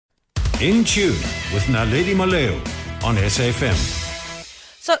In Tune with Naledi Maleo on SAFM.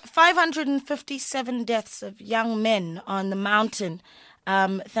 So 557 deaths of young men on the mountain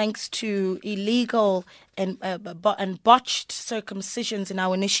thanks to illegal and botched circumcisions in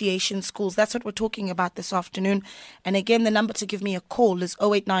our initiation schools. That's what we're talking about this afternoon. And again, the number to give me a call is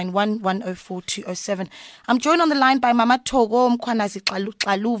 0891 104 207. I'm joined on the line by Mama Thoko Mkhwanazi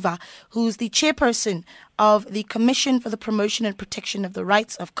Xaluva, who's the chairperson of the Commission for the Promotion and Protection of the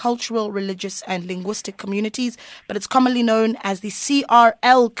Rights of Cultural, Religious and Linguistic Communities, but it's commonly known as the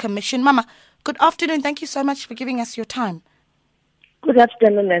CRL Commission. Mama, good afternoon. Thank you so much for giving us your time. Good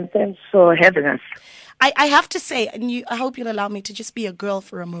afternoon, and thanks for having us. I have to say, and I hope you'll allow me to just be a girl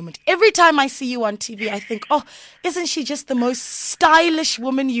for a moment. Every time I see you on TV, I think, oh, isn't she just the most stylish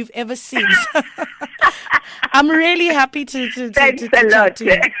woman you've ever seen? I'm really happy to talk to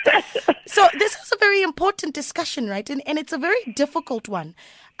you. So this is a very important discussion, right? And it's a very difficult one.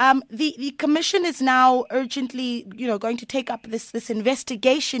 The commission is now urgently, going to take up this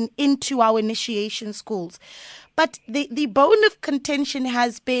investigation into our initiation schools. But the bone of contention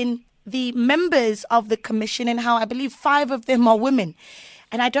has been the members of the commission and how I believe 5 of them are women.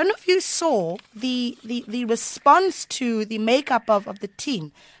 And I don't know if you saw the response to the makeup of the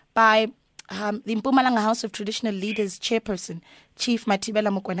team by the Mpumalanga House of Traditional Leaders Chairperson, Chief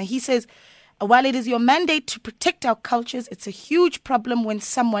Matibela Mkhwanazi. He says, while it is your mandate to protect our cultures, it's a huge problem when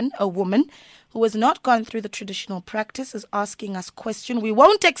someone, a woman, who has not gone through the traditional practice is asking us questions. We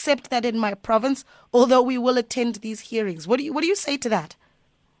won't accept that in my province, although we will attend these hearings. What do you say to that?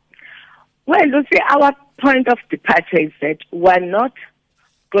 Well, Lucy, our point of departure is that we're not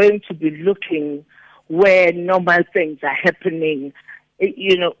going to be looking where normal things are happening.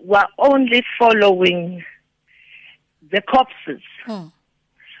 We're only following the corpses.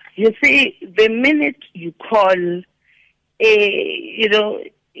 You see, the minute you call an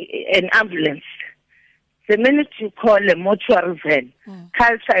ambulance, the minute you call a mortuary van,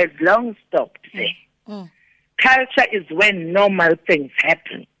 culture is long stopped there. Culture is when normal things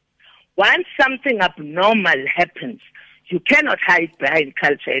happen. Once something abnormal happens, you cannot hide behind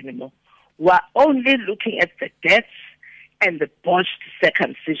culture anymore. We're only looking at the deaths and the botched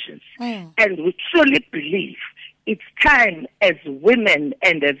circumcisions. And we truly believe it's time as women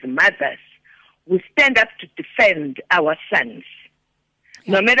and as mothers, we stand up to defend our sons.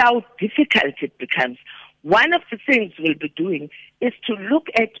 No matter how difficult it becomes, one of the things we'll be doing is to look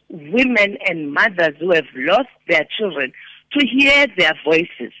at women and mothers who have lost their children to hear their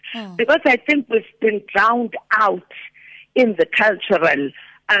voices. Because I think we've been drowned out in the cultural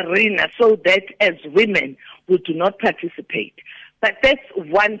arena so that as women we do not participate. But that's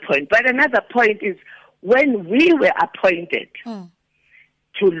one point. But another point is when we were appointed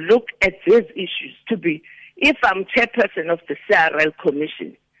to look at these issues, if I'm chairperson of the CRL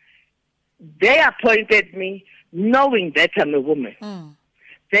Commission, they appointed me knowing that I'm a woman.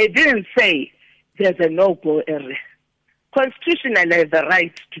 They didn't say there's a no-go area. Constitutionally, I have the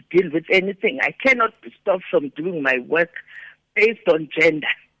right to deal with anything. I cannot be stopped from doing my work based on gender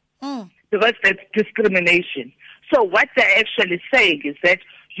because that's discrimination. So what they're actually saying is that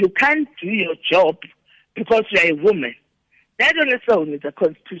you can't do your job because you're a woman. That on its own is a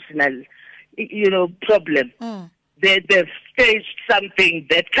constitutional, problem. They've staged something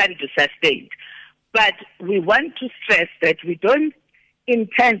that can't be sustained. But we want to stress that we don't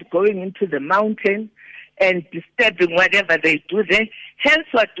intend going into the mountain and disturbing whatever they do there. Hence,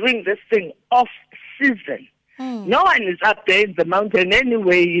 we're doing this thing off season. No one is up there in the mountain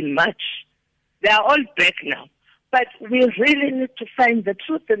anyway in March. They are all back now. But we really need to find the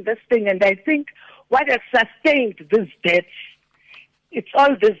truth in this thing. And I think what has sustained these deaths, it's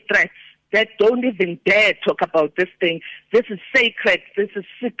all these threats that don't even dare talk about this thing. This is sacred. This is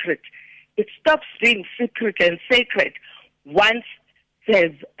secret. It stops being secret and sacred once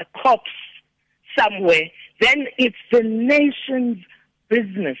there's a corpse somewhere. Then it's the nation's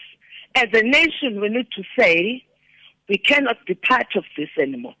business. As a nation, we need to say, we cannot be part of this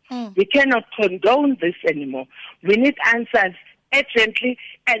anymore. We cannot condone this anymore. We need answers urgently,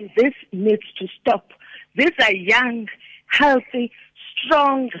 and this needs to stop. These are young, healthy,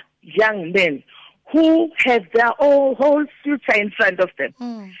 strong young men who have their whole future in front of them.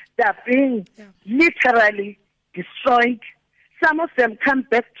 They're being literally destroyed. Some of them come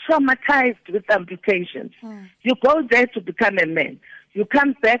back traumatized with amputations. You go there to become a man. You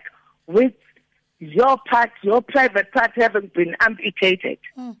come back with your private part having been amputated.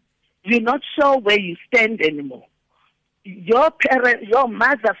 You're not sure where you stand anymore. Your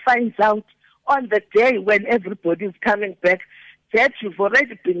mother finds out on the day when everybody is coming back that you've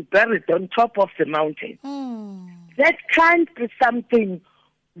already been buried on top of the mountain. That can't be something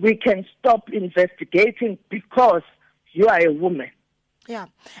we can stop investigating because you are a woman. Yeah.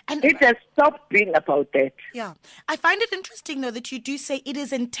 And it has stopped being about that. Yeah. I find it interesting, though, that you do say it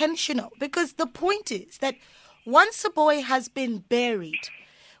is intentional, because the point is that once a boy has been buried,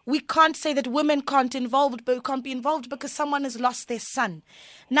 we can't say that women can't be involved because someone has lost their son.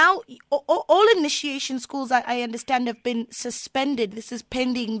 Now, all initiation schools, I understand, have been suspended. This is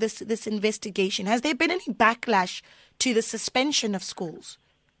pending this investigation. Has there been any backlash to the suspension of schools?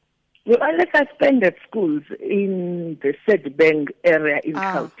 We only suspended schools in the Sedbank area in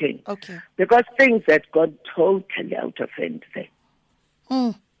Gauteng. Okay. Because things had gone totally out of hand there.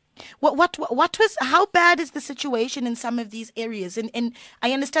 What was, how bad is the situation in some of these areas? And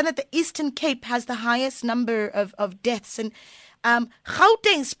I understand that the Eastern Cape has the highest number of deaths. And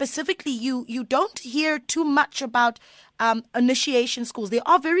Gauteng specifically, you don't hear too much about initiation schools. There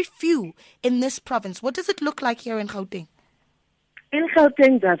are very few in this province. What does it look like here in Gauteng? In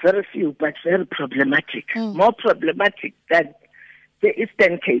Gauteng, there are very few, but very problematic. More problematic than the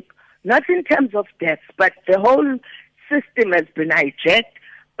Eastern Cape. Not in terms of deaths, but the whole system has been hijacked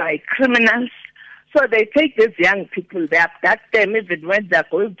by criminals. So they take these young people, they abduct them even when they're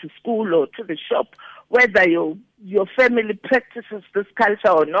going to school or to the shop, whether your family practices this culture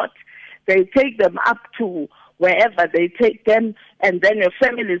or not. They take them up to wherever they take them, and then your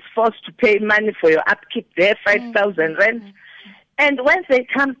family is forced to pay money for your upkeep there, 5,000 rand. And when they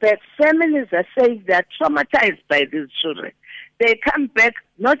come back, families are saying they are traumatized by these children. They come back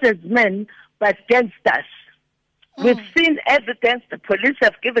not as men, but gangsters. We've seen evidence. The police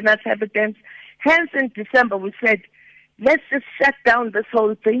have given us evidence. Hence, in December, we said, let's just shut down this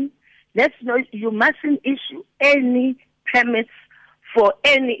whole thing. Let's know you mustn't issue any permits for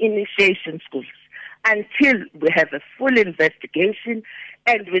any initiation schools until we have a full investigation,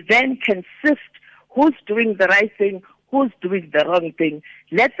 and we then can sift who's doing the right thing, who's doing the wrong thing.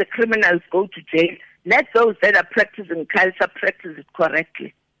 Let the criminals go to jail. Let those that are practicing culture practice it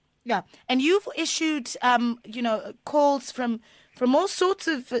correctly. Yeah, and you've issued, calls from all sorts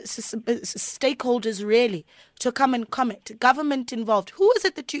of stakeholders, really, to come and comment. Government involved. Who is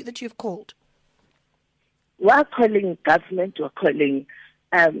it that you've called? We're calling government. We're calling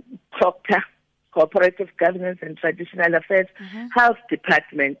COGTA, Cooperative Governance and Traditional Affairs, Health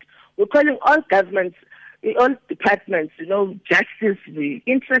Department. We're calling all governments, all departments. Justice. We're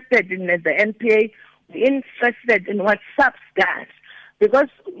interested in the NPA. We're interested in what SAPS does. Because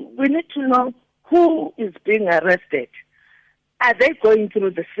we need to know who is being arrested. Are they going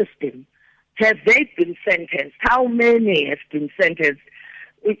through the system? Have they been sentenced? How many have been sentenced?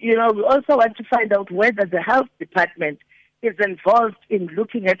 We also want to find out whether the health department is involved in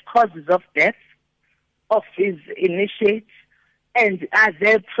looking at causes of death of these initiates. And are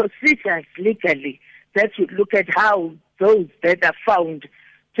there procedures legally that would look at how those that are found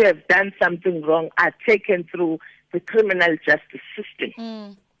to have done something wrong are taken through the criminal justice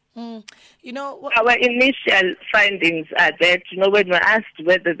system? Our initial findings are that, when we're asked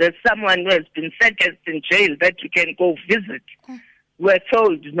whether there's someone who has been sentenced in jail that you can go visit, we're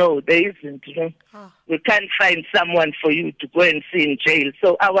told, no, there isn't. We can't find someone for you to go and see in jail.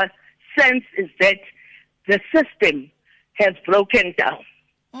 So our sense is that the system has broken down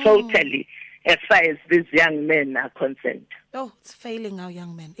totally as far as these young men are concerned. Oh, it's failing our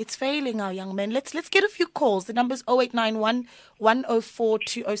young men. It's failing our young men. Let's get a few calls. The number's 0891 104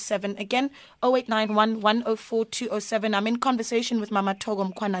 207. Again, 0891 104 207. I'm in conversation with Mama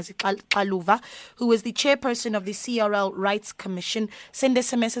Thoko Mkhwanazi Xaluva, who is the chairperson of the CRL Rights Commission. Send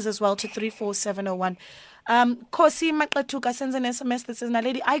SMSs as well to 34701. Kosi Maqatuka sends an SMS that says,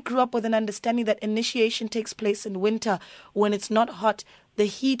 "Naledi, I grew up with an understanding that initiation takes place in winter when it's not hot. The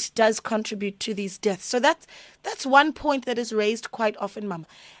heat does contribute to these deaths." So that's one point that is raised quite often, Mama.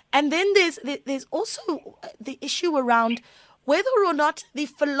 And then there's also the issue around whether or not the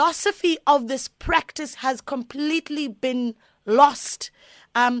philosophy of this practice has completely been lost.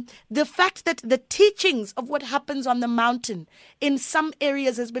 The fact that the teachings of what happens on the mountain in some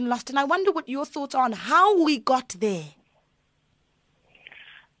areas has been lost. And I wonder what your thoughts are on how we got there.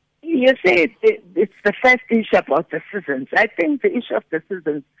 You say it's the first issue about the seasons. I think the issue of the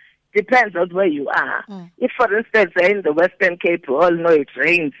seasons depends on where you are. If, for instance, in the Western Cape, we all know it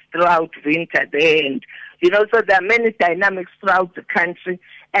rains throughout winter there, and so there are many dynamics throughout the country,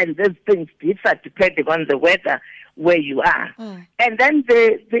 and these things differ depending on the weather where you are. And then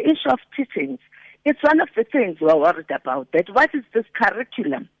the issue of teachings, it's one of the things we're worried about, that what is this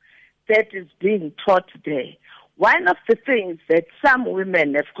curriculum that is being taught there? One of the things that some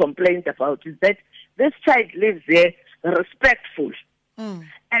women have complained about is that this child lives there respectful.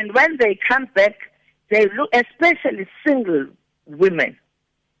 And when they come back, they look, especially single women,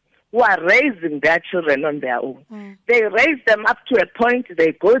 who are raising their children on their own. They raise them up to a point,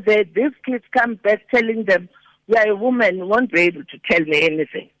 they go there, these kids come back telling them, you are a woman, you won't be able to tell me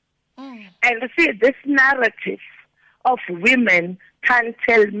anything. And you see, this narrative of women can't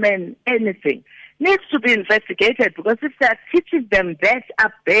tell men anything needs to be investigated, because if they are teaching them that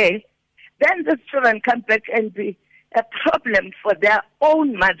up there, then the children come back and be a problem for their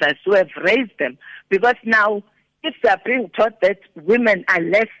own mothers who have raised them. Because now, if they are being taught that women are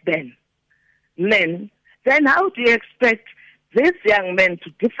less than men, then how do you expect these young men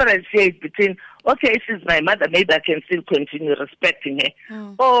to differentiate between, okay, she's my mother, maybe I can still continue respecting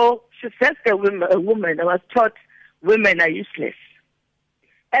her, or she's just a woman, I was taught women are useless.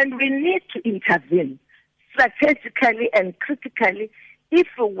 And we need to intervene strategically and critically if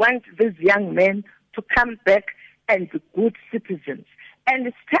we want these young men to come back and be good citizens. And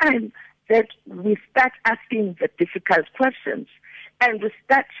it's time that we start asking the difficult questions and we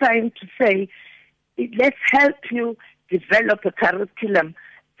start trying to say, let's help you develop a curriculum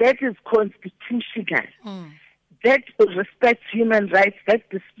that is constitutional, that respects human rights, that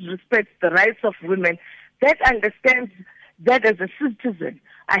respects the rights of women, that understands that as a citizen,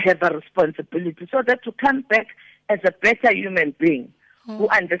 I have a responsibility, so that to come back as a better human being who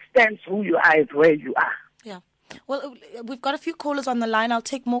understands who you are and where you are. Yeah. Well, we've got a few callers on the line. I'll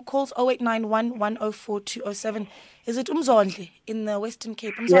take more calls. 0891 104 207. Is it Umzondle in the Western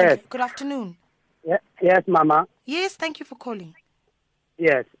Cape? Umzondle, Yes. Good afternoon. Yes, Mama. Yes, thank you for calling.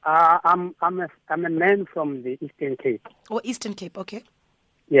 Yes, I'm a man from the Eastern Cape. Or Eastern Cape, okay.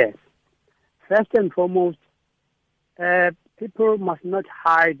 Yes. First and foremost, people must not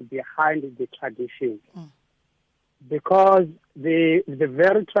hide behind the tradition, because the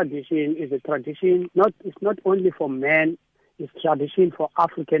very tradition is a tradition. It's not only for men; it's tradition for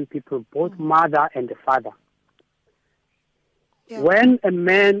African people, both mother and the father. Yeah. When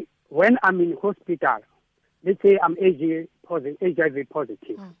I'm in hospital, let's say I'm HIV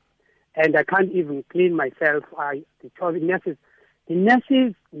positive, and I can't even clean myself, the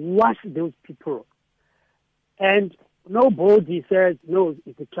nurses wash those people. And nobody says, no,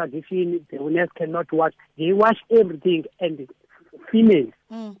 it's a tradition, the nurse cannot wash. They wash everything, and females.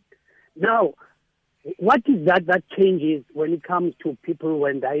 Now, what is that changes when it comes to people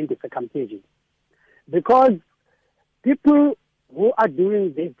when they're in the circumcision? Because people who are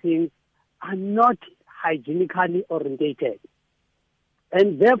doing these things are not hygienically orientated.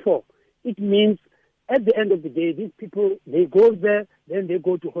 And therefore, it means at the end of the day, these people, they go there, then they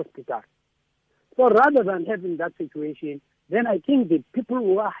go to hospital. So rather than having that situation, then I think the people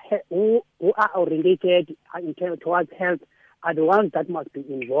who are orientated towards health are the ones that must be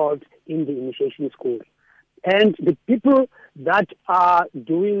involved in the initiation school. And the people that are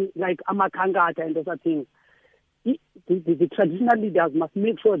doing like amakangata and other things, the traditional leaders must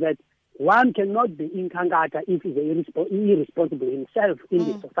make sure that one cannot be in Kangata if he's irresponsible himself in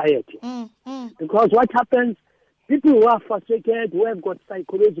the society. Because what happens, people who are frustrated, who have got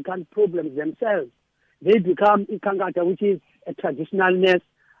psychological problems themselves, they become Ikangata, which is a traditional nurse.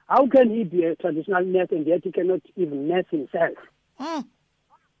 How can he be a traditional nurse and yet he cannot even nurse himself?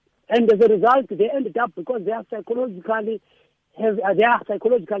 And as a result, they ended up, because they are psychologically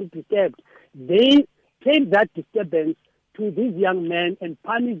disturbed, they take that disturbance to these young men and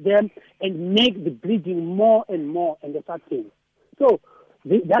punish them and make the bleeding more and more and the such thing. So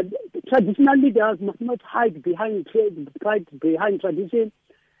that traditional leaders must not hide behind tradition.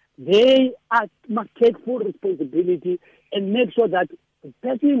 They must take full responsibility and make sure that the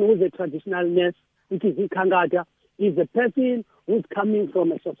person who is a traditional nurse, which is Ikangata, is a person who's coming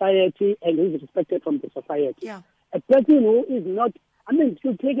from a society and who is respected from the society. Yeah. A person who is not,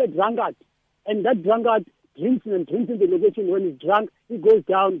 you take a drunkard, and that drunkard drinks in the location. When he's drunk, he goes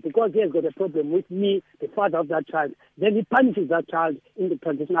down because he has got a problem with me, the father of that child. Then he punishes that child in the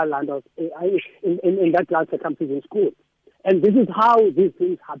traditional land of in that class circumcision school. And this is how these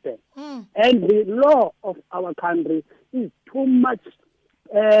things happen. And the law of our country is too much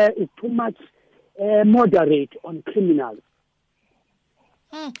moderate on criminals.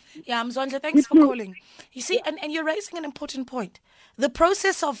 Yeah, Mzondle, thanks for calling. You see, and you're raising an important point. The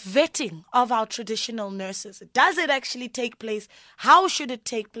process of vetting of our traditional nurses, does it actually take place? How should it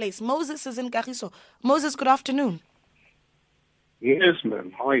take place? Moses is in Kagiso. Moses, good afternoon. Yes,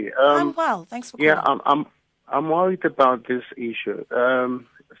 ma'am. Hi. I'm well. Thanks for calling. Yeah, I'm worried about this issue.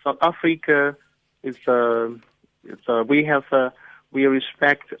 South Africa is we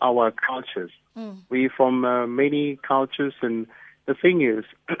respect our cultures. We from many cultures, and the thing is,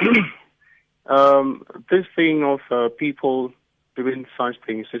 this thing of people doing such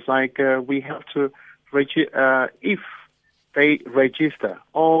things is like we have to if they register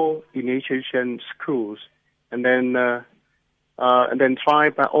all initiation schools, and then try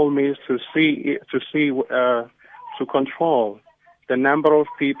by all means to control the number of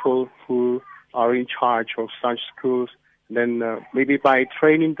people who are in charge of such schools. Then maybe by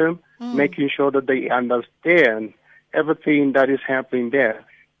training them, making sure that they understand everything that is happening there.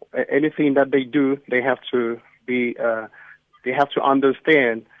 Anything that they do, they have to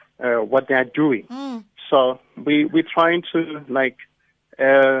understand what they are doing. So we're trying to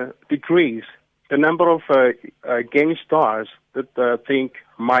decrease the number of gang stars that think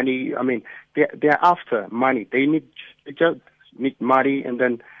money. I mean, they're after money. They just need money, and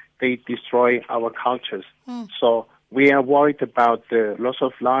then they destroy our cultures. So we are worried about the loss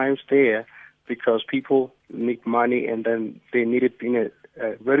of lives there, because people need money, and then they need it in a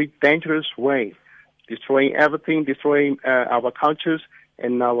very dangerous way, destroying everything, destroying our cultures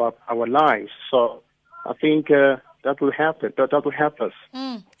and our lives. So I think that will happen. That will help us.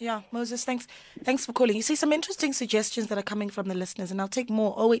 Yeah, Moses, thanks for calling. You see some interesting suggestions that are coming from the listeners, and I'll take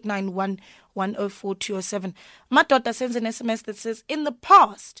more. 0891 104 207. Madoda sends an SMS that says, in the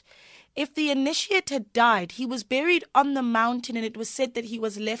past, if the initiate had died, he was buried on the mountain, and it was said that he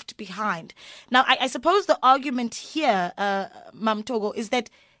was left behind. Now, I suppose the argument here, Mam Togo, is that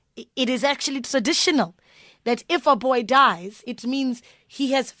it is actually traditional, that if a boy dies, it means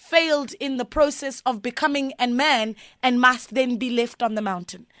he has failed in the process of becoming a man and must then be left on the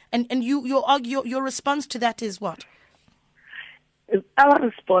mountain. And your response to that is what? Our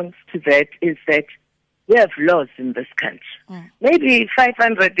response to that is that we have laws in this country. Maybe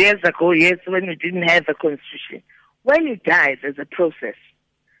 500 years ago, yes, when we didn't have a constitution, when you die, there's a process.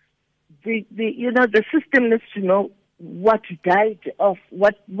 The system needs to know what you died of,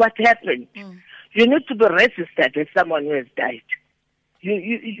 what happened. You need to be registered as someone who has died.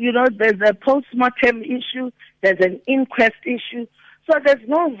 You know, there's a post-mortem issue, there's an inquest issue, so there's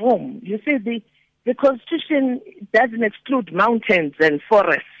no room. You see, the Constitution doesn't exclude mountains and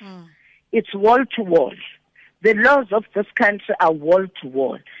forests. It's wall to wall. The laws of this country are wall to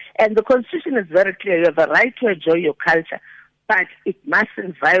wall. And the Constitution is very clear. You have a right to enjoy your culture, but it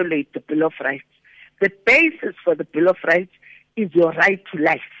mustn't violate the Bill of Rights. The basis for the Bill of Rights is your right to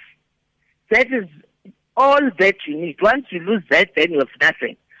life. That is all that you need. Once you lose that, then you have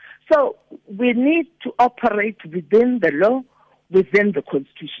nothing. So we need to operate within the law, within the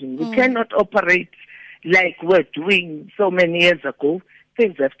Constitution. We cannot operate like we're doing so many years ago.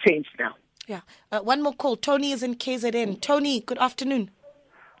 Things have changed now. Yeah. One more call. Tony is in KZN. Tony, good afternoon.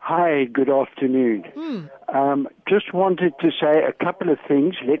 Hi, good afternoon. Just wanted to say a couple of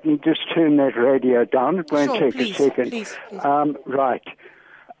things. Let me just turn that radio down. It won't take a second. Please. Right.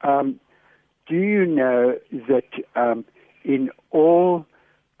 Do you know that in all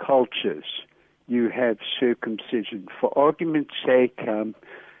cultures you have circumcision? For argument's sake, in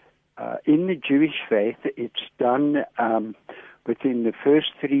the Jewish faith, it's done within the first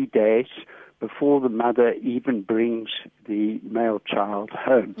 3 days before the mother even brings the male child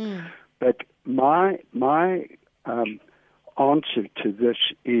home. But my answer to this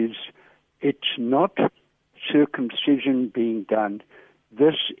is it's not circumcision being done.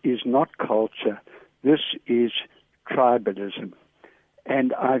 This is not culture. This is tribalism.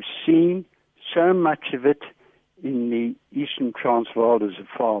 And I've seen so much of it in the Eastern Transvaal as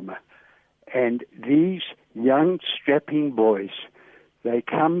a farmer. And these young, strapping boys, they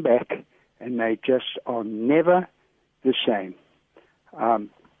come back and they just are never the same.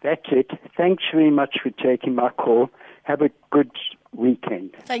 That's it. Thanks very much for taking my call. Have a good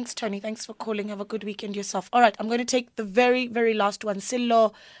weekend. Thanks, Tony. Thanks for calling. Have a good weekend yourself. All right, I'm going to take the very, very last one.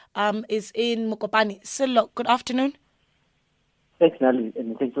 Sillo is in Mokopane. Sillo, good afternoon. Thanks, Nali,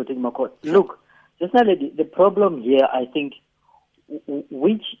 and thanks for taking my call. Look, just now the problem here, I think,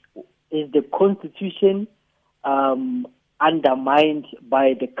 which is the Constitution undermined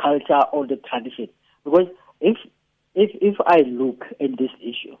by the culture or the tradition. Because if I look at this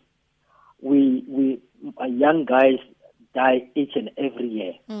issue, we young guys die each and every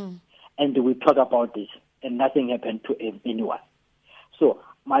year, and we talk about this, and nothing happened to anyone. So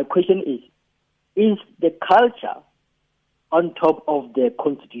my question is the culture on top of the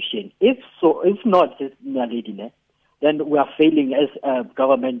Constitution? If not, then we are failing as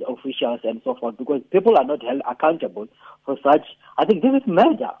government officials and so forth, because people are not held accountable for such. I think this is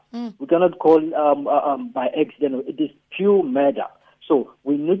murder. We cannot call by accident. It is pure murder. So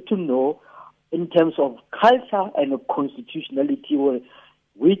we need to know, in terms of culture and constitutionality,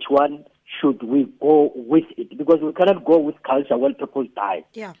 which one should we go with it? Because we cannot go with culture when people die.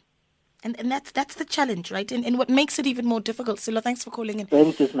 Yeah. And that's the challenge, right? And what makes it even more difficult, Silo, thanks for calling in.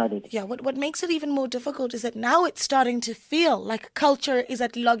 Thanks, Ismail. Yeah, what makes it even more difficult is that now it's starting to feel like culture is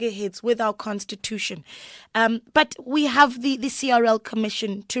at loggerheads with our constitution. But we have the CRL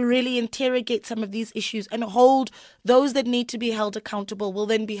Commission to really interrogate some of these issues and hold those that need to be held accountable will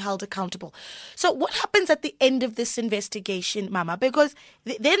then be held accountable. So what happens at the end of this investigation, Mama? Because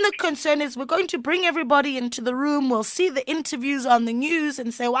then the concern is we're going to bring everybody into the room, we'll see the interviews on the news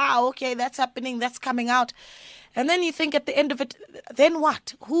and say, wow, okay, that's happening, that's coming out. And then you think at the end of it, then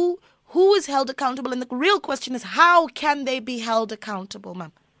what? Who is held accountable? And the real question is, how can they be held accountable,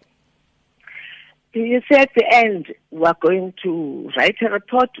 Ma'am? You say at the end, we're going to write a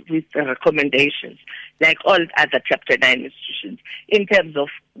report with the recommendations, like all other Chapter 9 institutions, in terms of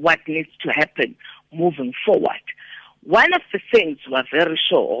what needs to happen moving forward. One of the things we're very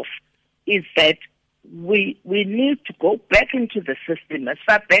sure of is that we need to go back into the system as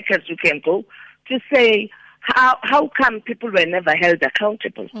far back as we can go to say, how come people were never held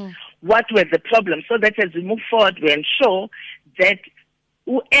accountable? What were the problems? So that as we move forward, we ensure that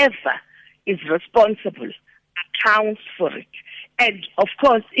whoever is responsible accounts for it. And of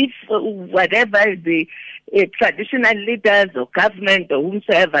course, if whatever the traditional leaders or government or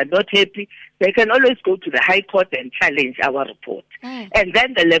whomsoever are not happy, they can always go to the High Court and challenge our report. And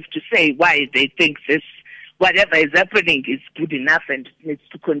then they'll have to say why they think this, whatever is happening is good enough and needs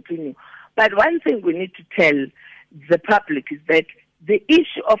to continue. But one thing we need to tell the public is that the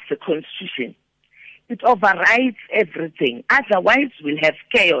issue of the Constitution, it overrides everything. Otherwise, we'll have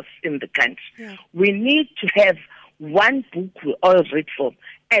chaos in the country. Yeah. We need to have one book we all read from.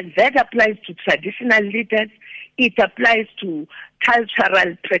 And that applies to traditional leaders. It applies to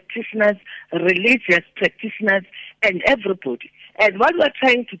cultural practitioners, religious practitioners, and everybody. And what we're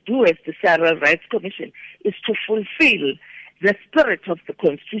trying to do as the Civil Rights Commission is to fulfill the spirit of the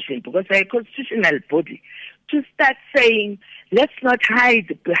Constitution, because we're a constitutional body, to start saying, let's not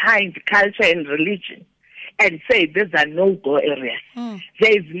hide behind culture and religion and say these are no-go areas.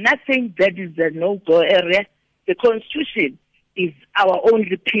 There is nothing that is a no-go area. The Constitution is our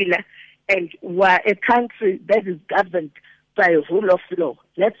only pillar, and we're a country that is governed by a rule of law.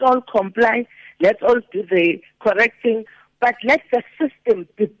 Let's all comply. Let's all do the correct thing. But let the system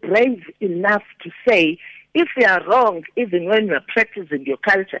be brave enough to say, if you are wrong, even when you are practicing your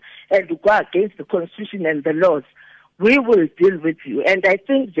culture and you go against the Constitution and the laws, we will deal with you. And I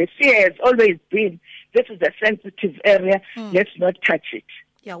think the fear has always been, this is a sensitive area, let's not touch it.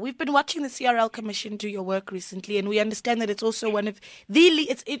 Yeah, we've been watching the CRL Commission do your work recently, and we understand that it's also one of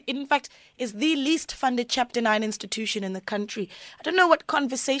the, in fact, is the least funded Chapter 9 institution in the country. I don't know what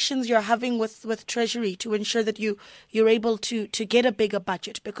conversations you're having with Treasury to ensure that you're able to get a bigger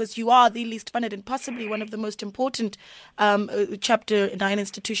budget, because you are the least funded and possibly one of the most important Chapter 9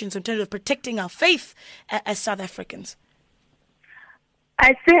 institutions in terms of protecting our faith as South Africans.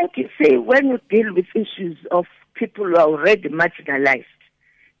 I think, you see, when you deal with issues of people who are already marginalized,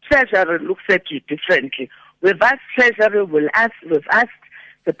 Treasury looks at you differently. We've asked Treasury, we've asked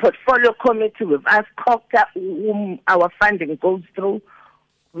the Portfolio Committee, we've asked COCTA, whom our funding goes through.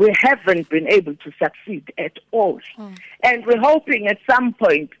 We haven't been able to succeed at all. And we're hoping at some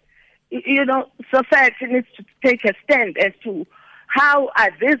point, society needs to take a stand as to how are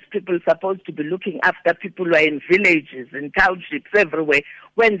these people supposed to be looking after people who are in villages and townships everywhere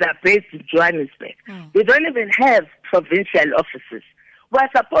when they're based in Johannesburg. We don't even have provincial offices. We're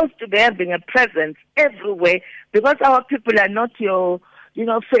supposed to be having a presence everywhere because our people are not your,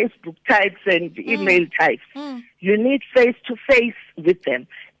 Facebook types and email types. You need face-to-face with them.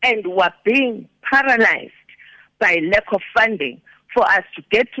 And we're being paralyzed by lack of funding for us to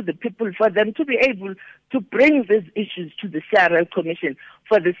get to the people, for them to be able to bring these issues to the CRL Commission,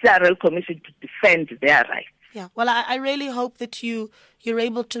 for the CRL Commission to defend their rights. Yeah, well, I really hope that you're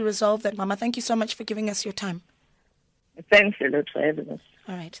able to resolve that, Mama. Thank you so much for giving us your time. Thanks a lot for having us.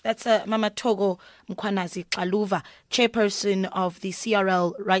 All right. That's Mama Thoko Mkhwanazi Xaluva, Chairperson of the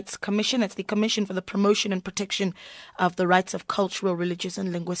CRL Rights Commission. That's the Commission for the Promotion and Protection of the Rights of Cultural, Religious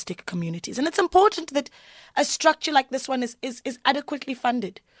and Linguistic Communities. And it's important that a structure like this one is adequately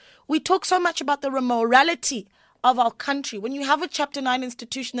funded. We talk so much about the morality of our country. When you have a Chapter 9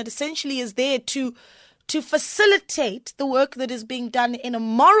 institution that essentially is there to facilitate the work that is being done in a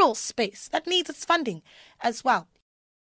moral space, that needs its funding as well.